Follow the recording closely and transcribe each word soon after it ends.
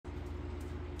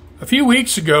A few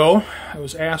weeks ago, I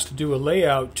was asked to do a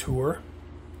layout tour,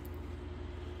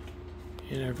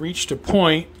 and I've reached a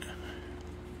point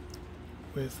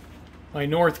with my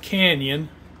North Canyon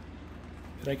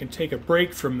that I can take a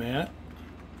break from that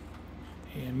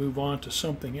and move on to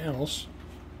something else.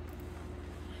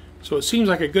 So it seems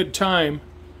like a good time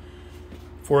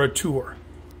for a tour.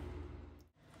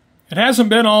 It hasn't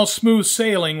been all smooth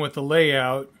sailing with the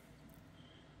layout.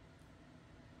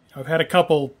 I've had a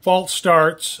couple false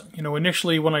starts.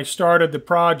 Initially when I started the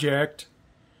project,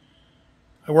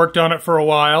 I worked on it for a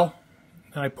while,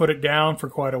 and I put it down for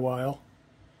quite a while.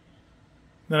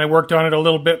 Then I worked on it a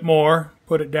little bit more,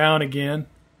 put it down again.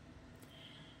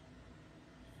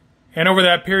 And over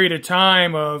that period of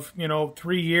time of,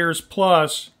 3 years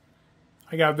plus,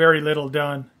 I got very little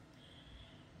done.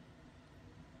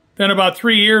 Then about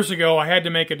 3 years ago, I had to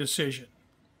make a decision.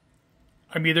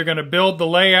 I'm either going to build the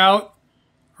layout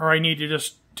or I need to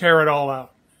just tear it all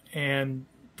out and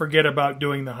forget about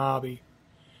doing the hobby.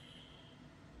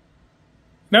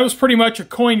 That was pretty much a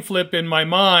coin flip in my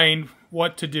mind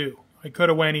what to do. I could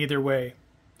have went either way.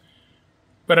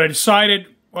 But I decided,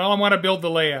 well, I want to build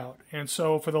the layout. And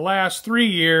so for the last 3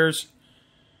 years,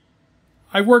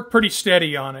 I've worked pretty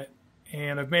steady on it.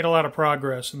 And I've made a lot of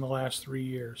progress in the last 3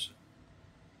 years.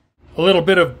 A little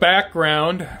bit of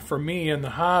background for me in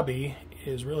the hobby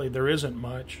is really there isn't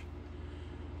much.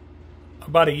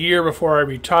 About a year before I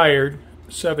retired,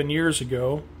 7 years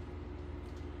ago,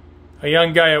 a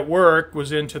young guy at work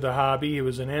was into the hobby. He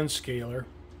was an N-scaler.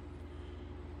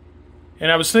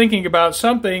 And I was thinking about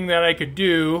something that I could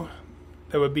do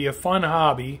that would be a fun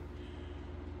hobby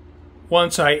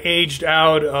once I aged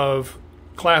out of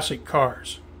classic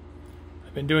cars.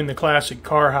 I've been doing the classic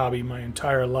car hobby my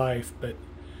entire life, but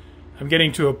I'm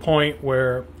getting to a point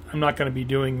where I'm not going to be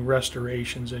doing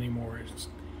restorations anymore. It's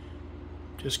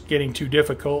just getting too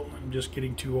difficult. I'm just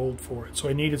getting too old for it. So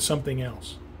I needed something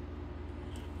else.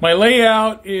 My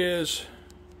layout is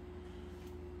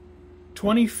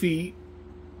 20 feet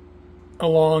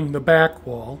along the back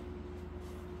wall.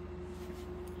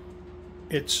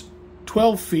 It's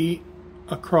 12 feet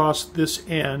across this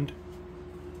end.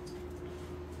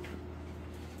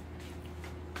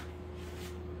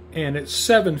 And it's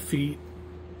 7 feet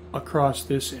across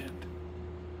this end.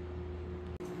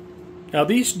 Now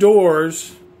these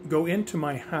doors go into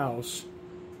my house,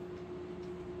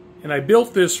 and I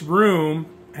built this room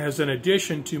as an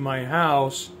addition to my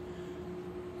house.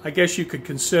 I guess you could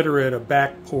consider it a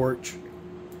back porch.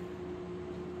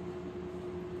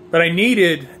 But I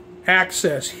needed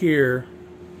access here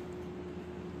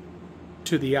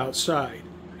to the outside,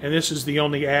 and this is the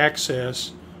only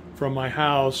access from my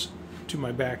house to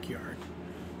my backyard.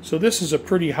 So this is a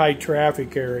pretty high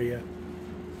traffic area,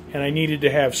 and I needed to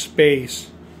have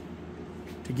space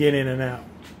to get in and out.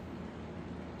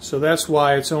 So that's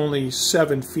why it's only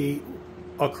 7 feet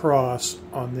across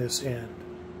on this end.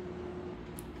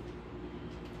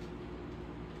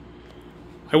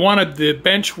 I wanted the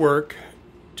bench work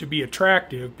to be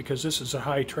attractive because this is a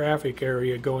high traffic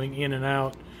area going in and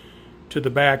out to the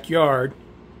backyard.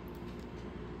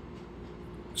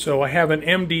 So I have an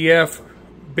MDF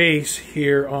base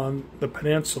here on the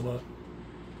peninsula,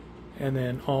 and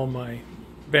then all my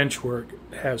bench work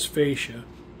has fascia,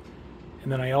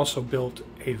 and then I also built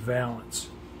a valance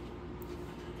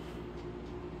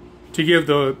to give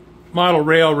the model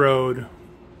railroad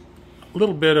a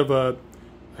little bit of a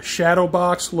shadow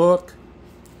box look,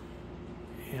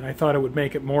 and I thought it would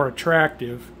make it more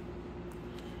attractive,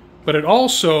 but it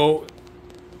also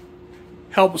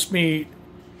helps me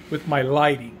with my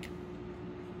lighting.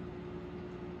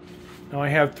 Now I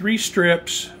have 3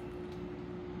 strips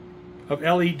of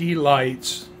LED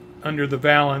lights under the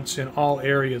valance in all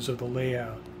areas of the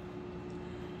layout.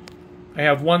 I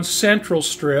have 1 central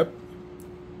strip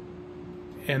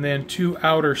and then 2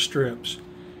 outer strips.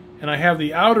 And I have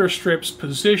the outer strips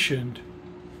positioned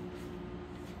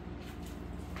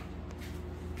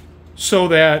so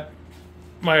that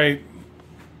my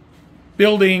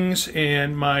buildings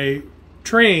and my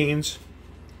trains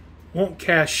won't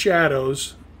cast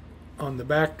shadows on the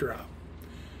backdrop.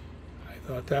 I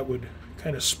thought that would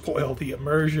kind of spoil the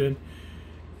immersion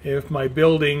if my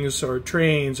buildings or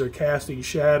trains are casting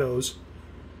shadows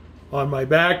on my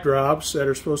backdrops that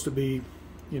are supposed to be,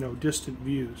 distant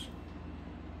views.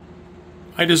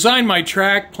 I designed my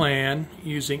track plan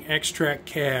using Extract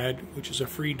CAD, which is a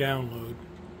free download.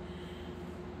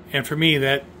 And for me,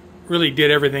 that really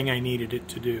did everything I needed it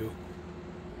to do.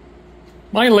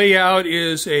 My layout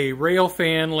is a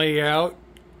railfan layout,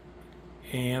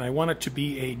 and I want it to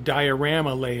be a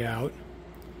diorama layout.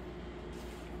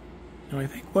 Now, I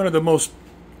think one of the most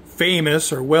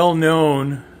famous or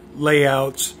well-known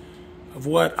layouts of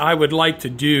what I would like to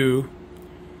do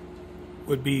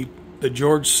would be the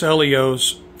George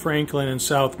Sellios Franklin in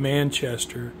South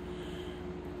Manchester,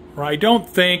 where I don't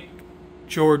think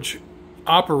George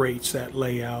operates that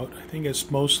layout. I think it's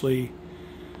mostly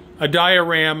a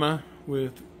diorama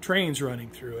with trains running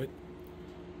through it.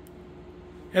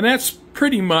 And that's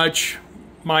pretty much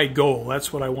my goal.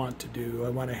 That's what I want to do. I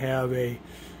want to have a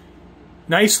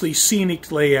nicely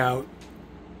scenic layout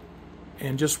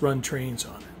and just run trains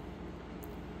on it.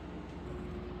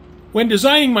 When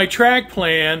designing my track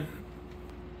plan,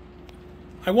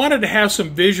 I wanted to have some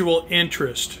visual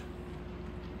interest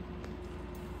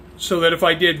so that if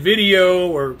I did video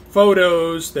or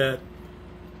photos, that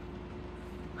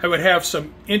I would have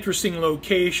some interesting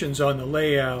locations on the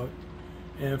layout.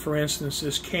 And for instance,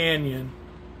 this canyon,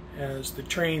 as the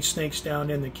train snakes down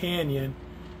in the canyon,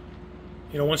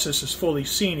 you know, once this is fully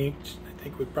scenic, I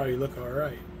think would probably look all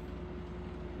right.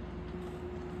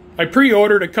 I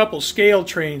pre-ordered a couple scale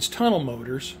trains tunnel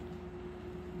motors,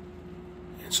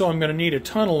 and so I'm going to need a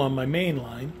tunnel on my main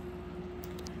line.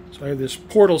 So I have this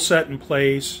portal set in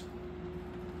place,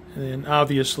 and then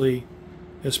obviously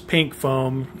this pink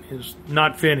foam is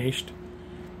not finished.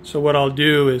 So what I'll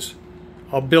do is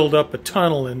I'll build up a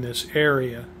tunnel in this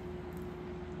area.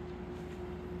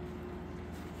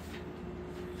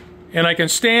 And I can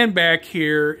stand back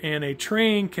here and a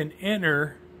train can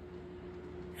enter,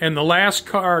 and the last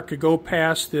car could go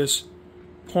past this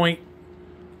point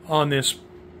on this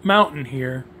mountain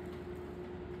here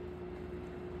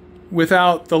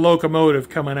without the locomotive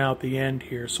coming out the end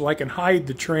here. So I can hide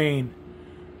the train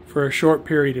for a short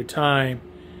period of time,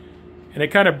 and it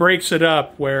kind of breaks it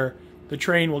up where the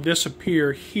train will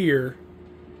disappear here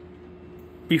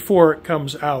before it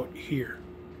comes out here.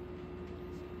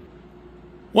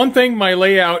 One thing my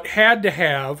layout had to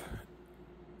have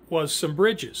was some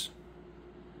bridges.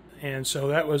 And so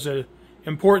that was an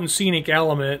important scenic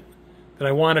element that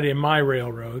I wanted in my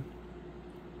railroad.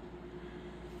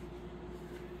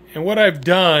 And what I've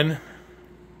done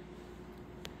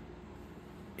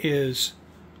is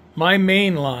my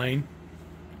main line,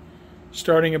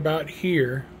 starting about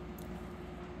here,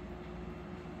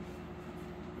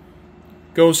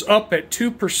 goes up at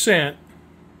 2%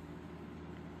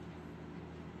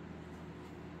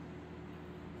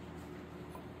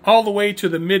 all the way to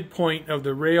the midpoint of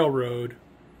the railroad,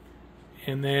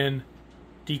 and then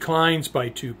declines by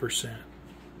 2%.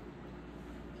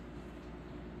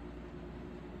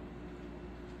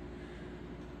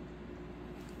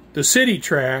 The city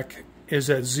track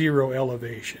is at 0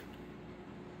 elevation.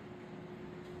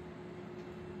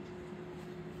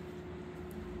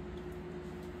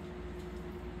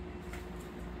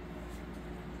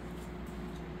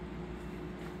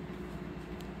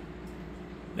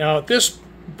 Now at this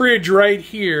bridge right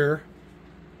here,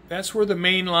 that's where the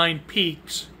main line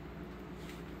peaks,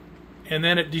 and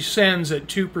then it descends at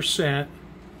 2%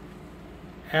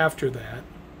 after that.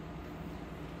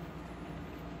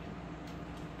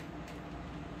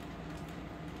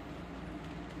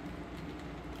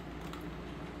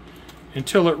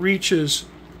 Until it reaches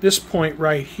this point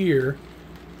right here,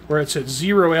 where it's at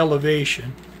 0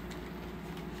 elevation,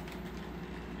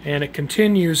 and it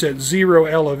continues at 0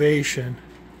 elevation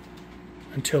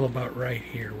until about right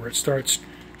here, where it starts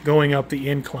going up the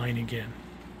incline again.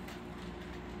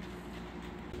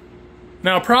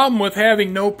 Now, a problem with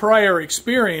having no prior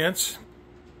experience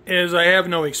is I have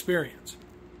no experience.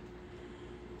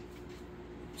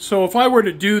 So if I were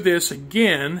to do this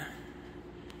again,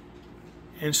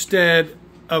 instead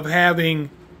of having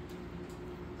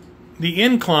the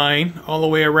incline all the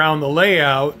way around the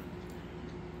layout,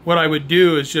 what I would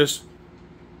do is just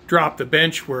drop the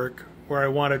bench work where I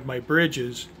wanted my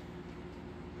bridges,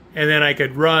 and then I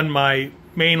could run my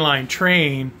mainline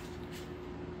train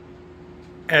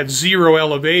at 0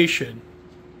 elevation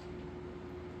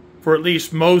for at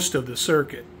least most of the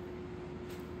circuit.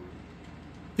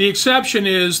 The exception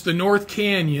is the North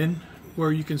Canyon,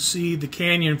 where you can see the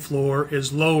canyon floor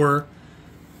is lower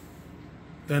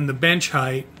than the bench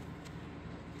height,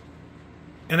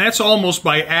 and that's almost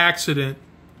by accident,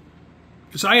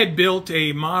 because I had built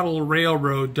a model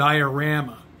railroad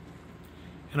diorama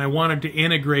and I wanted to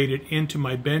integrate it into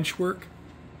my bench work,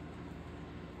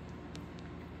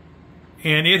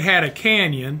 and it had a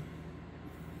canyon,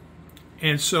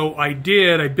 and so I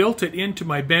built it into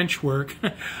my bench work.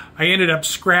 I ended up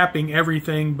scrapping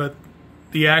everything but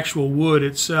the actual wood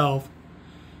itself.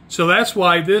 So that's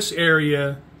why this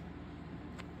area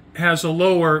has a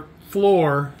lower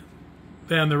floor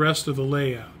than the rest of the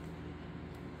layout.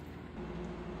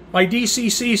 My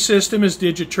DCC system is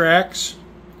Digitrax.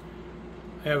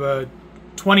 I have a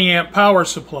 20 amp power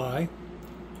supply.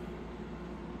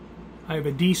 I have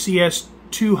a DCS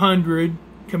 200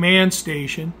 command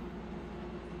station.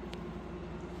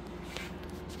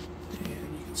 And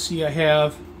you can see I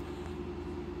have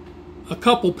a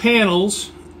couple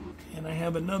panels, and I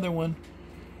have another one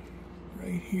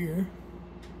right here.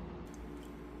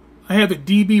 I have a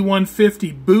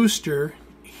DB150 booster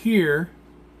here.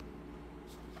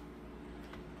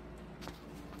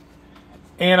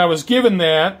 And I was given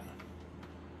that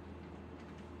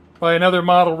by another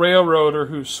model railroader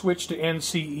who switched to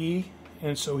NCE,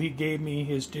 and so he gave me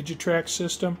his Digitrax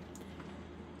system.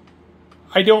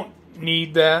 I don't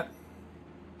need that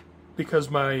because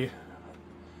my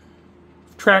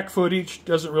track footage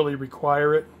doesn't really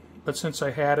require it, but since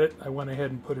I had it, I went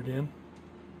ahead and put it in.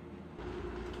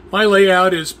 My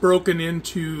layout is broken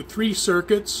into 3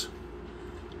 circuits,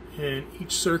 and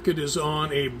each circuit is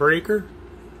on a breaker.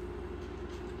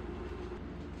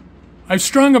 I've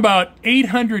strung about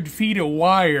 800 feet of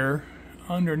wire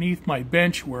underneath my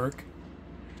bench work.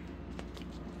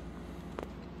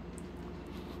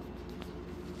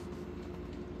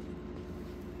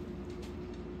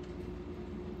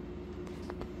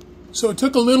 So it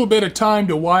took a little bit of time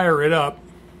to wire it up.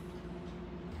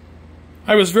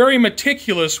 I was very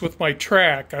meticulous with my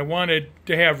track. I wanted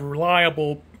to have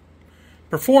reliable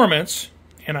performance,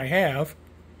 and I have.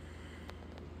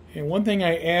 And one thing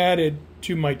I added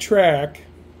to my track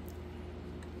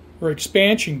were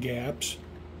expansion gaps.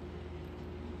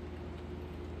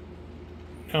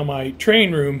 Now my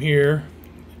train room here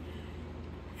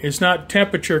is not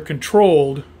temperature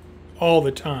controlled all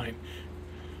the time.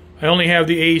 I only have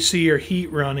the AC or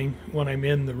heat running when I'm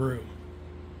in the room.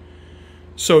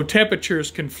 So temperatures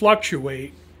can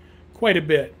fluctuate quite a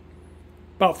bit,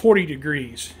 about 40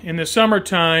 degrees. In the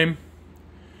summertime,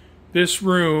 this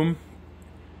room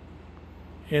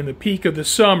in the peak of the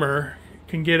summer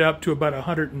can get up to about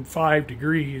 105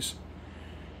 degrees.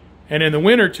 And in the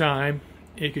wintertime,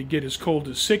 it could get as cold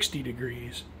as 60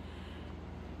 degrees.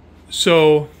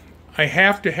 So I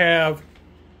have to have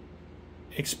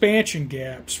expansion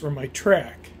gaps for my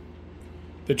track.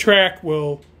 The track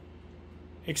will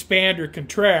expand or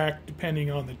contract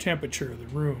depending on the temperature of the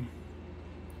room.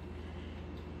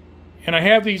 And I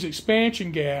have these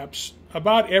expansion gaps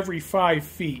about every 5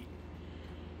 feet.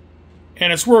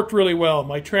 And it's worked really well.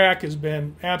 My track has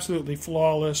been absolutely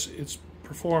flawless. It's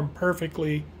performed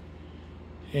perfectly.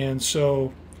 And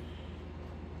so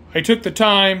I took the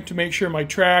time to make sure my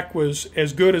track was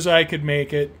as good as I could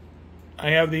make it.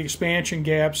 I have the expansion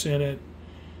gaps in it.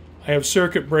 I have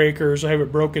circuit breakers. I have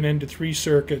it broken into 3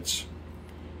 circuits.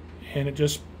 And it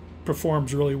just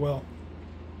performs really well.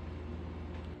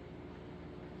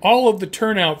 All of the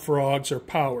turnout frogs are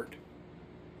powered.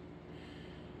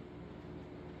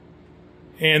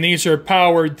 And these are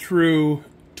powered through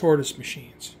Tortoise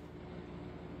machines.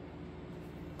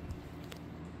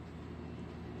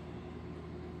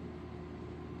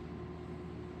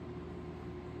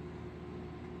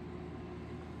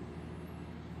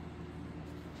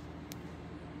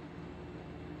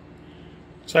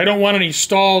 So I don't want any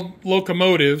stalled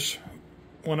locomotives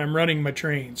when I'm running my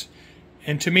trains.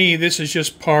 And to me, this is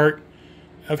just part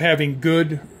of having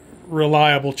good,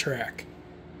 reliable track.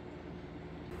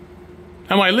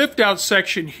 Now my lift-out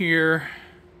section here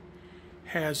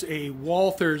has a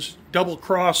Walthers double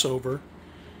crossover,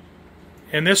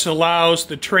 and this allows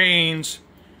the trains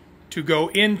to go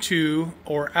into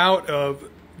or out of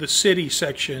the city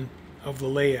section of the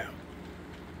layout.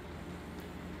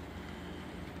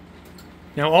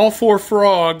 Now all 4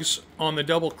 frogs on the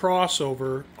double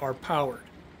crossover are powered.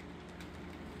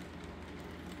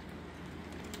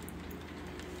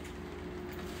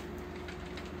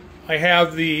 I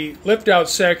have the lift-out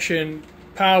section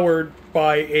powered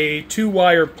by a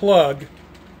 2-wire plug,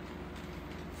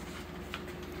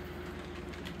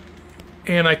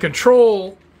 and I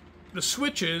control the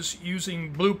switches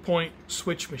using Blue Point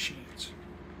switch machines.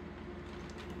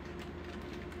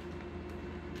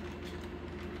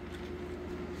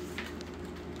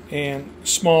 And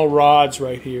small rods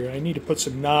right here. I need to put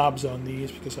some knobs on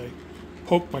these because I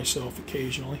poke myself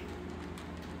occasionally.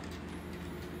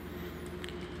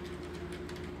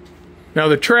 Now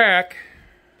the track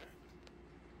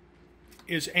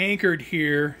is anchored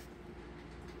here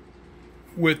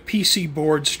with PC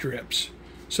board strips.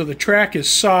 So the track is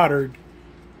soldered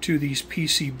to these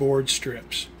PC board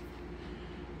strips.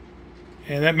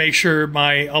 And that makes sure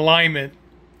my alignment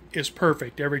is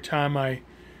perfect. Every time I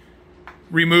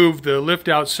remove the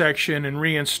lift-out section and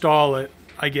reinstall it,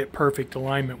 I get perfect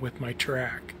alignment with my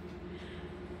track.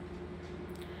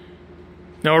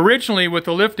 Now originally with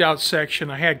the lift-out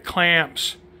section I had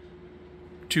clamps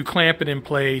to clamp it in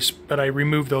place, but I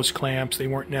removed those clamps. They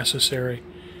weren't necessary.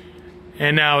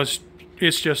 And now it's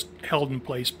just held in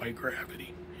place by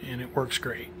gravity, and it works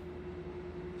great.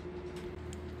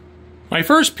 My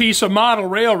first piece of model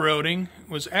railroading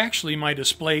was actually my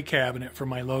display cabinet for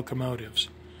my locomotives.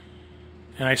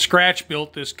 And I scratch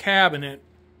built this cabinet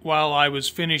while I was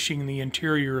finishing the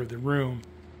interior of the room.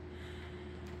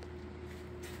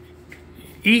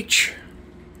 Each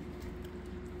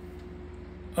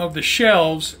of the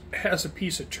shelves has a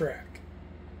piece of track.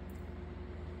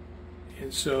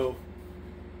 And so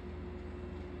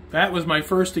that was my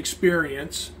first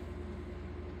experience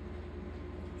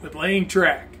with laying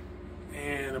track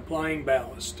and applying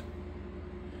ballast.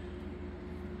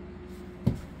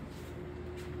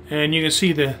 And you can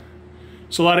see there's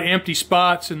a lot of empty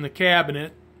spots in the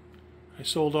cabinet. I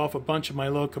sold off a bunch of my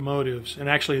locomotives, and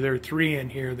actually there are 3 in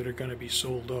here that are going to be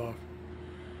sold off.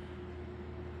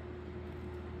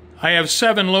 I have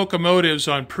 7 locomotives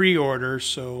on pre-order,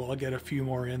 so I'll get a few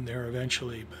more in there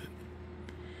eventually. But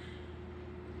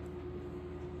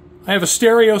I have a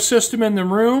stereo system in the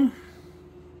room,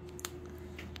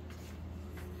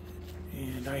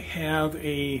 and I have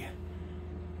a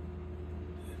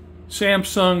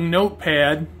Samsung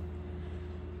Notepad.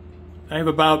 I have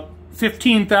about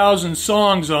 15,000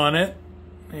 songs on it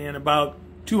and about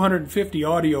 250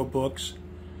 audiobooks.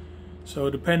 So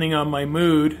depending on my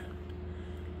mood,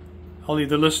 I'll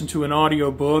either listen to an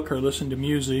audiobook or listen to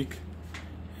music,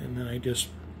 and then I just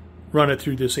run it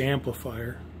through this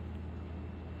amplifier.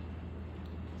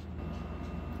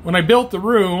 When I built the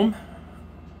room,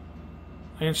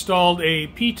 I installed a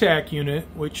PTAC unit,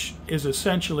 which is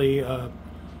essentially an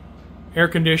air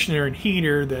conditioner and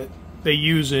heater that they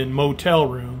use in motel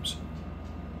rooms.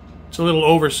 It's a little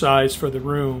oversized for the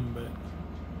room, but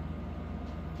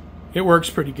it works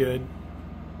pretty good.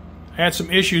 I had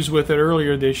some issues with it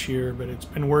earlier this year, but it's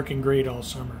been working great all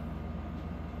summer.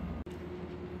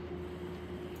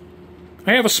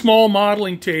 I have a small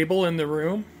modeling table in the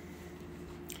room,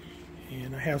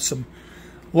 and I have some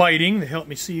lighting to help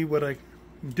me see what I'm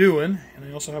doing, and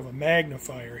I also have a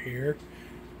magnifier here.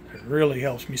 It really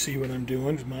helps me see what I'm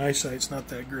doing because my eyesight's not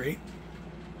that great.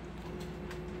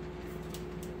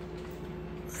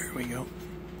 There we go.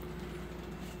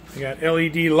 I got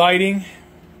LED lighting.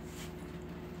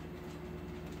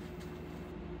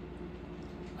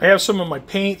 I have some of my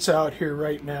paints out here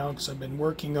right now because I've been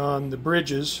working on the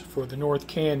bridges for the North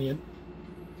Canyon.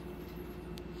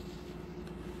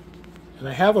 And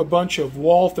I have a bunch of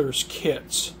Walthers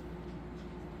kits.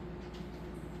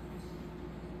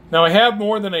 Now I have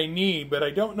more than I need, but I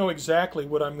don't know exactly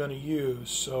what I'm going to use,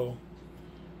 so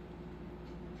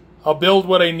I'll build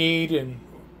what I need, and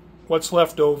what's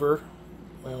left over,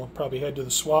 well, I'll probably head to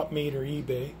the swap meet or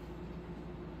eBay.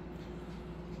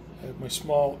 I have my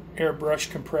small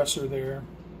airbrush compressor there.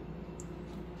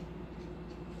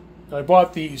 I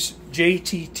bought these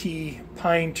JTT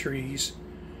pine trees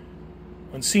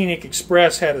when Scenic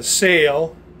Express had a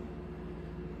sale.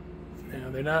 Now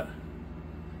they're not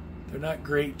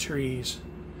great trees.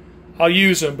 I'll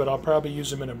use them, but I'll probably use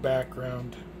them in a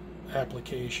background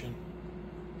application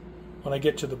when I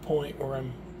get to the point where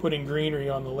I'm putting greenery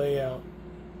on the layout.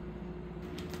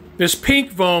 This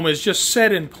pink foam is just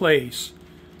set in place.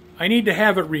 I need to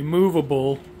have it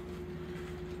removable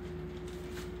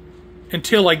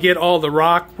until I get all the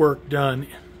rock work done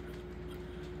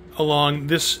along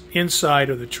this inside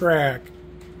of the track.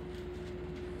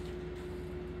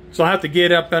 So I'll have to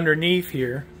get up underneath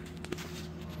here.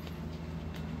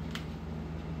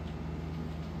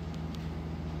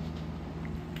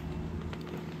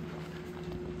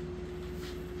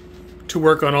 To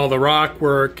work on all the rock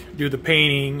work, do the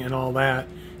painting and all that.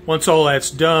 Once all that's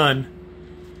done,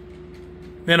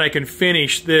 then I can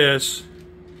finish this,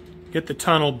 get the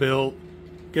tunnel built,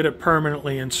 get it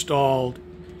permanently installed,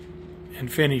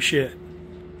 and finish it.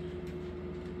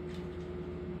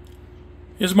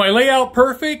 Is my layout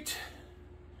perfect?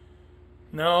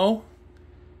 No.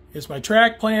 Is my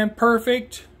track plan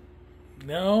perfect?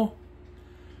 No.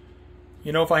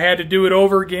 You know, if I had to do it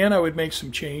over again, I would make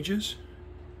some changes.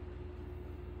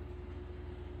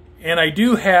 And I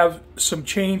do have some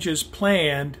changes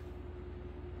planned.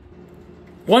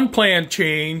 One planned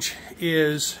change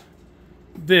is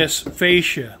this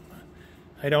fascia.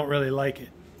 I don't really like it.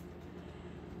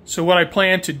 So what I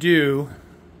plan to do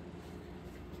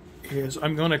is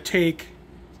I'm going to take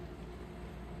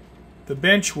the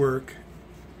bench work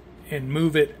and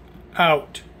move it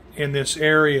out in this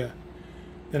area.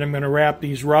 Then I'm going to wrap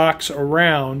these rocks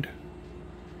around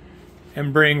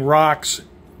and bring rocks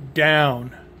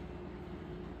down.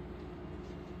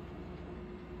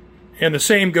 And the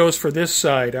same goes for this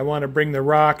side. I want to bring the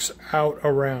rocks out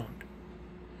around.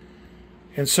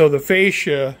 And so the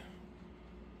fascia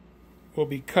will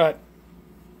be cut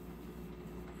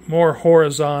more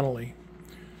horizontally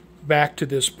back to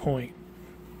this point.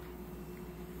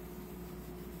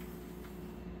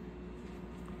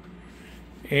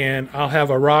 And I'll have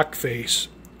a rock face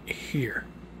here.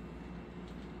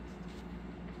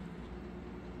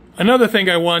 Another thing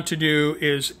I want to do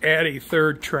is add a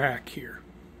third track here.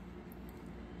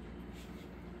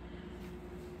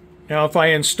 Now if I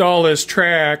install this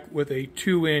track with a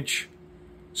 2-inch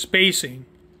spacing,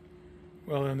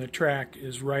 well then the track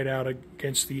is right out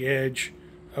against the edge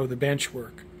of the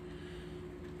benchwork.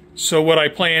 So what I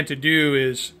plan to do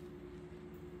is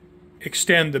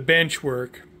extend the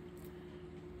benchwork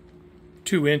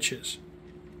 2 inches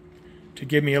to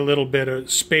give me a little bit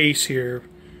of space here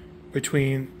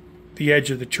between the edge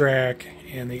of the track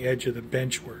and the edge of the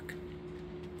benchwork.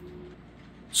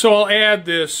 So I'll add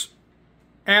this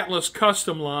Atlas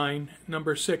Custom Line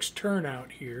number 6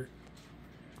 turnout here,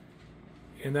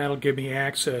 and that'll give me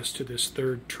access to this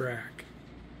third track.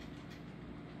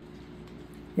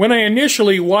 When I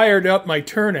initially wired up my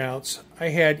turnouts, I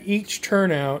had each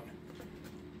turnout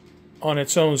on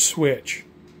its own switch.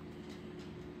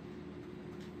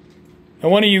 Now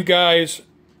one of you guys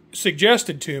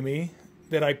suggested to me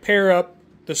that I pair up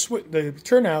the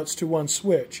turnouts to one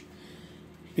switch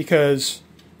because,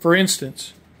 for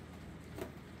instance,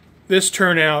 this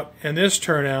turnout and this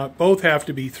turnout both have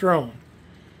to be thrown.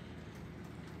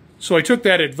 So I took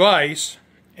that advice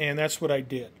and that's what I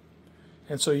did.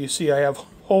 And so you see I have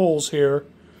holes here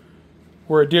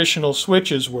where additional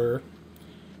switches were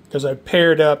because I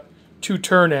paired up 2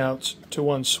 turnouts to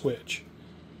one switch.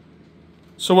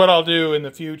 So what I'll do in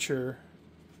the future,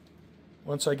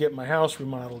 once I get my house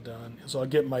remodel done, is I'll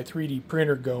get my 3D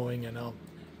printer going and I'll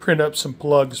print up some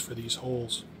plugs for these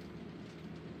holes.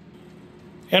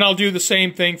 And I'll do the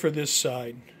same thing for this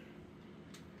side.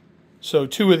 So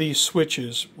 2 of these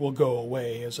switches will go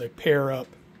away as I pair up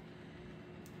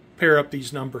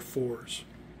these number 4s.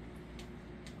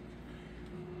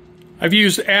 I've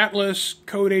used Atlas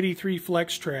Code 83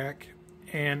 FlexTrack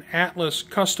and Atlas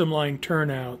Custom Line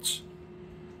turnouts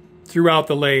throughout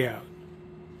the layout.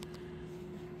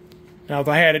 Now if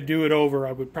I had to do it over,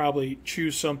 I would probably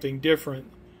choose something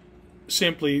different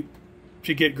simply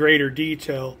to get greater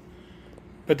detail,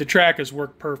 but the track has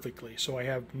worked perfectly, so I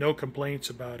have no complaints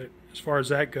about it as far as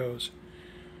that goes.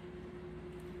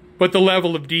 But the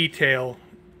level of detail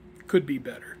could be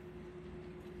better.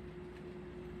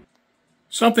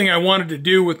 Something I wanted to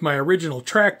do with my original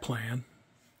track plan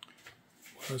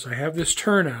was I have this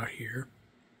turnout here,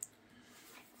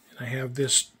 and I have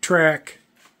this track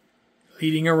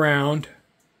leading around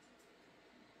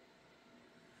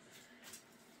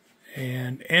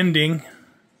and ending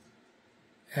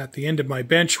at the end of my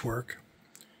benchwork.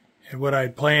 And what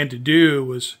I'd planned to do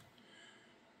was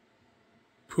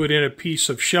put in a piece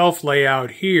of shelf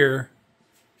layout here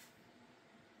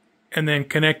and then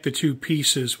connect the 2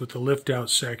 pieces with the lift out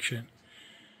section.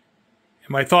 And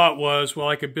my thought was, well,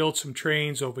 I could build some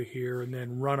trains over here and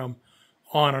then run them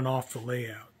on and off the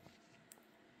layout.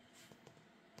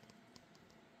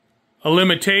 A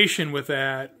limitation with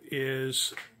that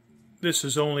is this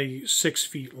is only 6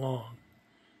 feet long,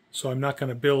 so I'm not going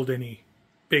to build any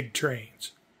big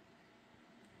trains.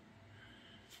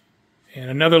 And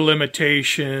another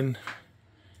limitation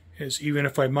is even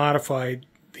if I modified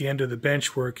the end of the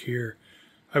benchwork here,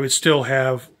 I would still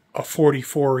have a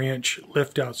 44-inch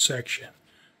lift-out section,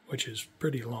 which is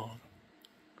pretty long.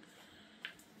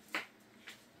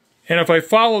 And if I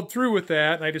followed through with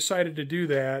that, and I decided to do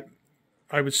that,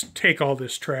 I would take all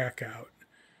this track out,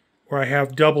 where I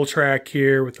have double track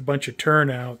here with a bunch of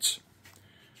turnouts.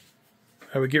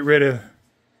 I would get rid of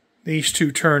these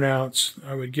 2 turnouts,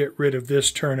 I would get rid of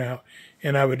this turnout,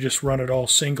 and I would just run it all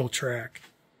single track.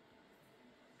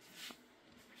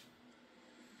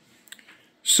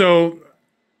 So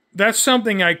that's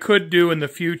something I could do in the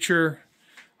future.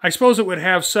 I suppose it would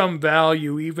have some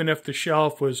value, even if the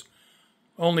shelf was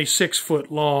only 6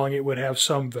 foot long, it would have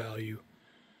some value.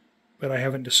 But I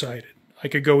haven't decided. I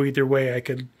could go either way. I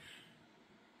could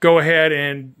go ahead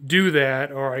and do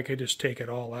that, or I could just take it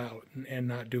all out and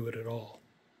not do it at all.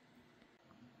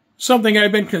 Something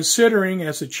I've been considering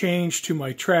as a change to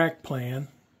my track plan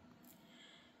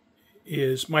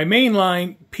is my main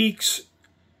line peaks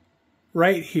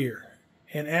right here,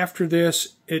 and after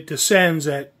this it descends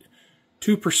at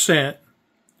 2%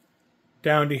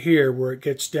 down to here where it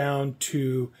gets down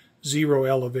to 0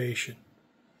 elevation.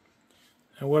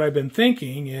 And what I've been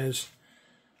thinking is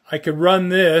I could run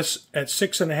this at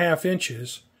 6.5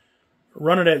 inches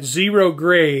run it at 0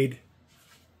 grade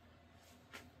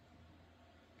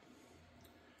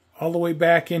all the way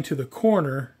back into the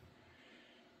corner,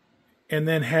 and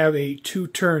then have a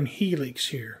 2-turn helix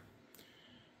here.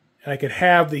 And I could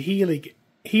have the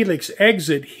helix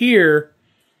exit here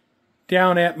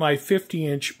down at my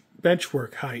 50-inch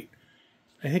benchwork height.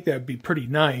 I think that would be pretty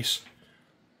nice,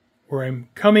 where I'm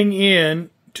coming in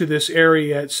to this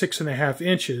area at 6.5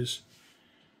 inches,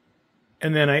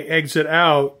 and then I exit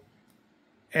out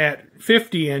at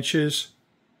 50 inches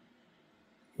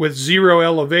with 0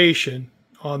 elevation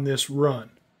on this run.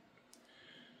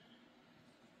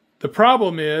 The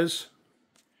problem is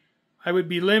I would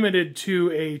be limited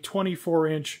to a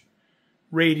 24-inch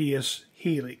radius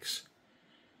helix,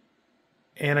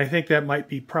 and I think that might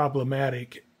be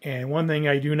problematic. And one thing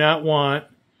I do not want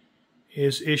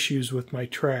is issues with my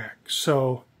track.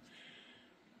 So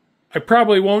I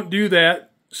probably won't do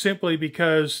that, simply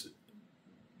because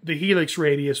the helix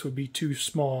radius would be too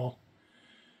small,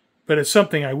 but it's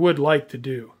something I would like to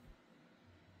do.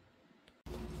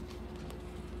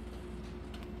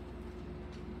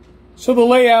 So the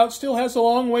layout still has a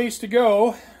long ways to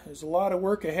go. There's a lot of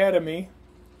work ahead of me.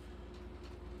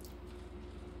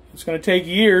 It's going to take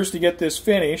years to get this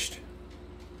finished.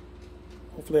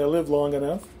 Hopefully I live long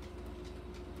enough.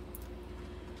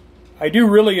 I do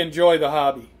really enjoy the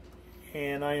hobby,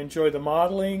 and I enjoy the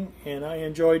modeling, and I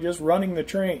enjoy just running the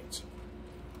trains.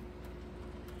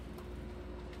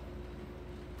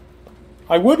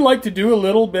 I would like to do a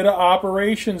little bit of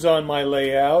operations on my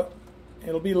layout.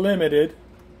 It'll be limited,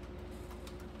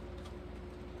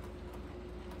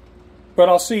 but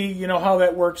I'll see, how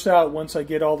that works out once I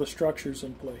get all the structures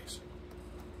in place.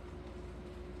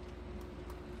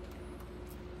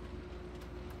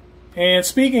 And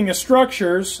speaking of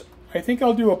structures, I think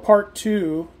I'll do a part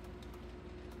 2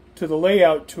 to the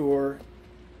layout tour,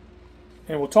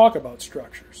 and we'll talk about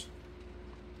structures.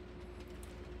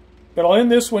 But I'll end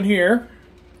this one here.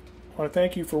 I want to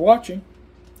thank you for watching,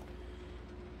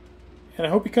 and I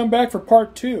hope you come back for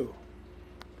part 2,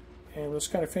 and let's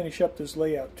kind of finish up this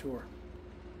layout tour.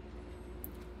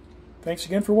 Thanks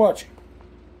again for watching.